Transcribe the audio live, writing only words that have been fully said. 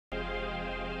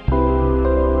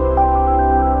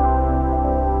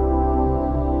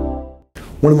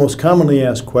One of the most commonly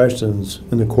asked questions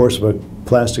in the course of a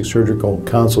plastic surgical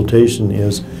consultation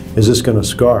is this going to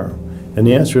scar? And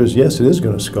the answer is yes, it is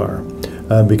going to scar,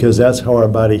 because that's how our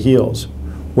body heals.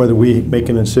 Whether we make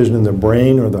an incision in the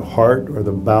brain or the heart or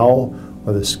the bowel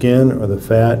or the skin or the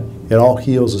fat, it all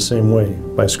heals the same way,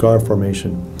 by scar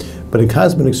formation. But in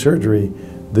cosmetic surgery,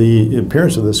 the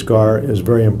appearance of the scar is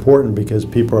very important because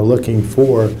people are looking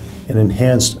for an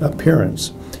enhanced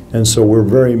appearance. And so we're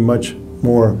very much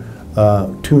more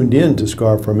tuned in to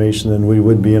scar formation than we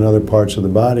would be in other parts of the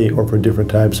body or for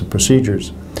different types of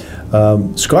procedures.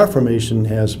 Scar formation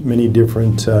has many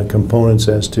different components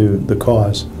as to the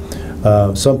cause.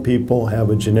 Some people have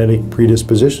a genetic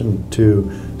predisposition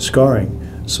to scarring.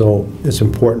 So it's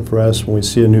important for us when we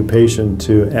see a new patient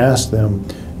to ask them,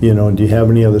 you know, do you have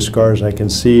any other scars I can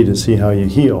see to see how you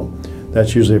heal?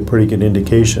 That's usually a pretty good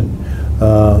indication.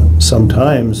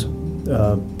 Sometimes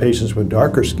patients with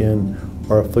darker skin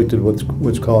are afflicted with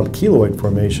what's called keloid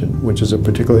formation, which is a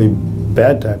particularly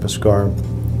bad type of scar.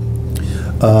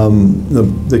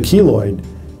 The keloid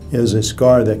is a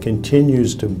scar that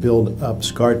continues to build up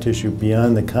scar tissue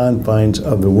beyond the confines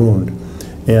of the wound.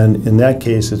 And in that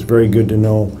case, it's very good to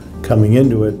know coming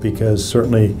into it, because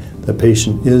certainly the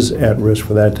patient is at risk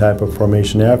for that type of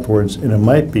formation afterwards, and it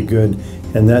might be good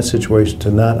in that situation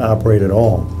to not operate at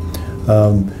all.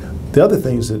 The other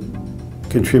things that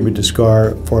contribute to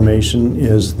scar formation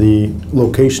is the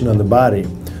location on the body.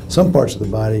 Some parts of the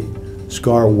body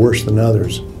scar worse than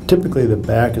others. Typically the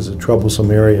back is a troublesome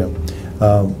area,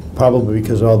 probably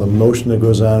because of all the motion that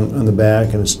goes on the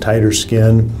back and it's tighter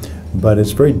skin, but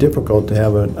it's very difficult to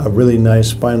have a really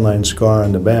nice fine line scar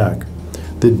on the back.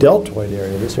 The deltoid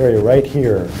area, this area right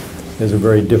here, is a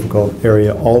very difficult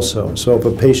area also. So if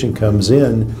a patient comes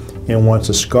in and wants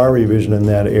a scar revision in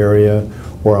that area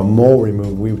or a mole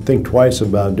removed, we think twice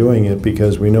about doing it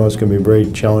because we know it's going to be a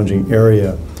very challenging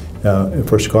area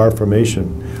for scar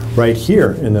formation. Right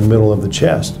here in the middle of the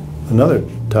chest, another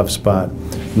tough spot.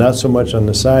 Not so much on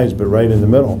the sides, but right in the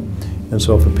middle. And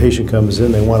so if a patient comes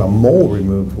in, they want a mole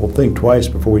removed, we'll think twice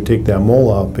before we take that mole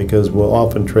off, because we'll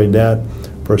often trade that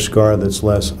for a scar that's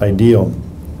less ideal.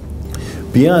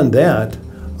 Beyond that,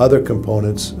 other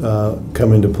components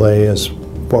come into play as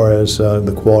far as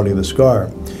the quality of the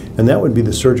scar, and that would be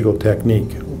the surgical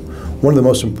technique. One of the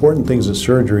most important things in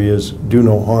surgery is do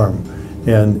no harm,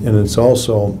 and it's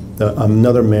also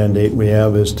another mandate we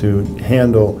have is to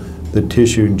handle the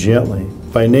tissue gently.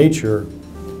 By nature,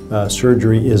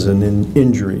 surgery is an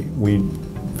injury. We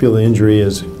feel the injury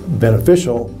is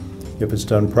beneficial if it's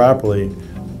done properly,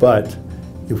 but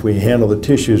if we handle the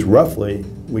tissues roughly,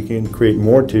 we can create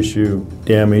more tissue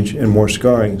damage and more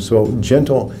scarring. So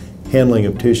gentle handling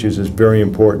of tissues is very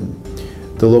important.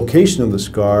 The location of the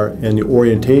scar and the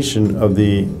orientation of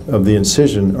the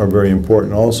incision are very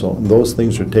important also. And those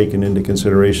things are taken into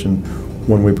consideration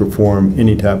when we perform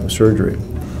any type of surgery.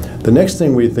 The next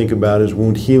thing we think about is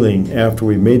wound healing after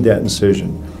we've made that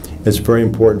incision. It's very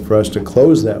important for us to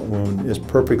close that wound as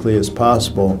perfectly as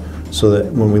possible so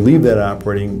that when we leave that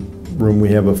operating room, we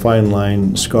have a fine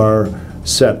line scar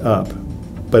set up.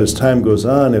 But as time goes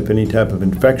on, if any type of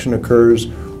infection occurs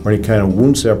or any kind of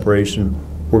wound separation,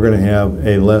 we're going to have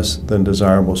a less than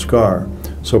desirable scar.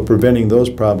 So preventing those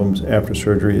problems after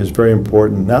surgery is very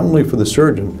important, not only for the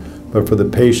surgeon, but for the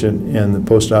patient and the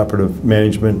postoperative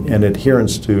management and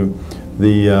adherence to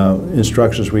the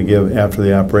instructions we give after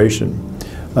the operation.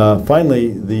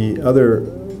 Finally, the other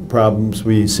problems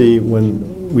we see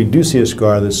when we do see a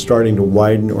scar that's starting to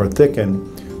widen or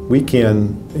thicken, we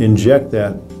can inject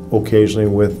that occasionally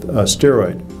with a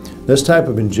steroid. This type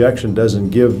of injection doesn't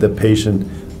give the patient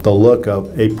the look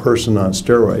of a person on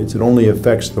steroids. It only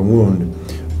affects the wound.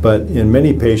 But in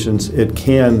many patients, it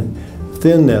can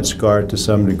thin that scar to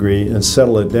some degree and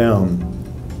settle it down.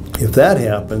 If that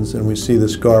happens and we see the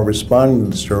scar responding to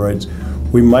the steroids,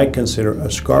 we might consider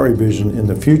a scar revision in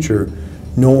the future,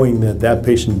 knowing that that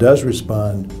patient does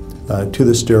respond to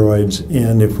the steroids,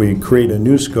 and if we create a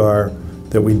new scar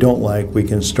that we don't like, we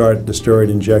can start the steroid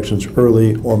injections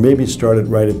early, or maybe start it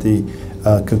right at the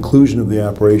conclusion of the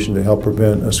operation to help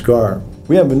prevent a scar.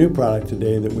 We have a new product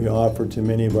today that we offer to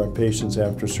many of our patients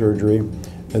after surgery.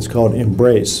 It's called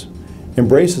Embrace.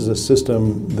 Embrace is a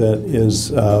system that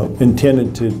is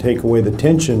intended to take away the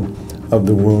tension of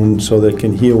the wound so that it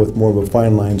can heal with more of a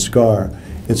fine line scar.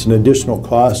 It's an additional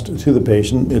cost to the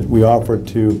patient. We offer it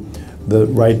to the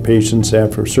right patients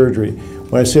after surgery.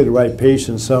 When I say the right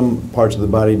patients, some parts of the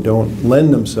body don't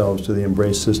lend themselves to the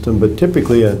Embrace system, but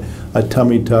typically a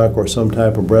tummy tuck or some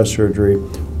type of breast surgery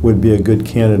would be a good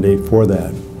candidate for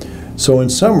that. So in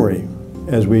summary,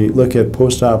 as we look at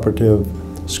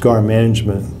postoperative scar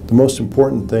management, the most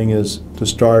important thing is to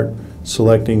start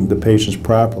selecting the patients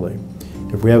properly.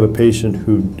 If we have a patient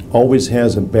who always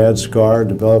has a bad scar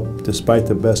developed despite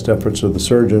the best efforts of the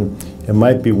surgeon, it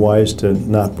might be wise to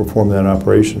not perform that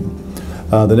operation.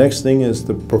 The next thing is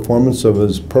the performance of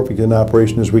as perfect an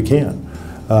operation as we can.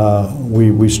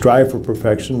 We strive for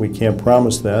perfection, we can't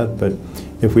promise that, but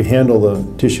if we handle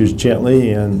the tissues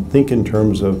gently and think in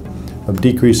terms of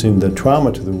decreasing the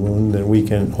trauma to the wound, then we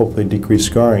can hopefully decrease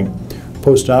scarring.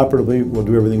 Post-operatively, we'll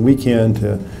do everything we can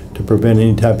to prevent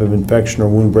any type of infection or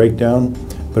wound breakdown,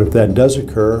 but if that does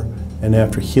occur and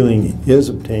after healing is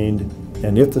obtained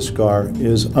and if the scar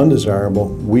is undesirable,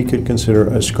 we could consider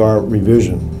a scar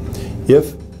revision.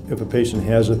 If a patient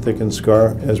has a thickened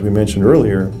scar, as we mentioned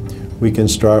earlier, we can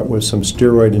start with some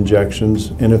steroid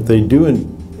injections, and if they do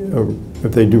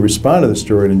respond to the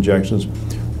steroid injections,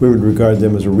 we would regard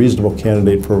them as a reasonable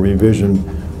candidate for a revision,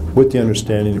 with the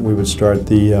understanding that we would start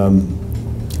the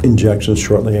injections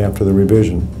shortly after the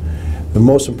revision. The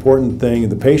most important thing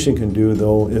the patient can do,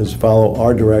 though, is follow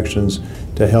our directions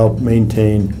to help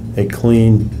maintain a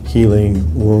clean,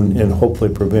 healing wound and hopefully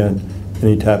prevent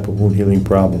any type of wound healing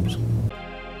problems.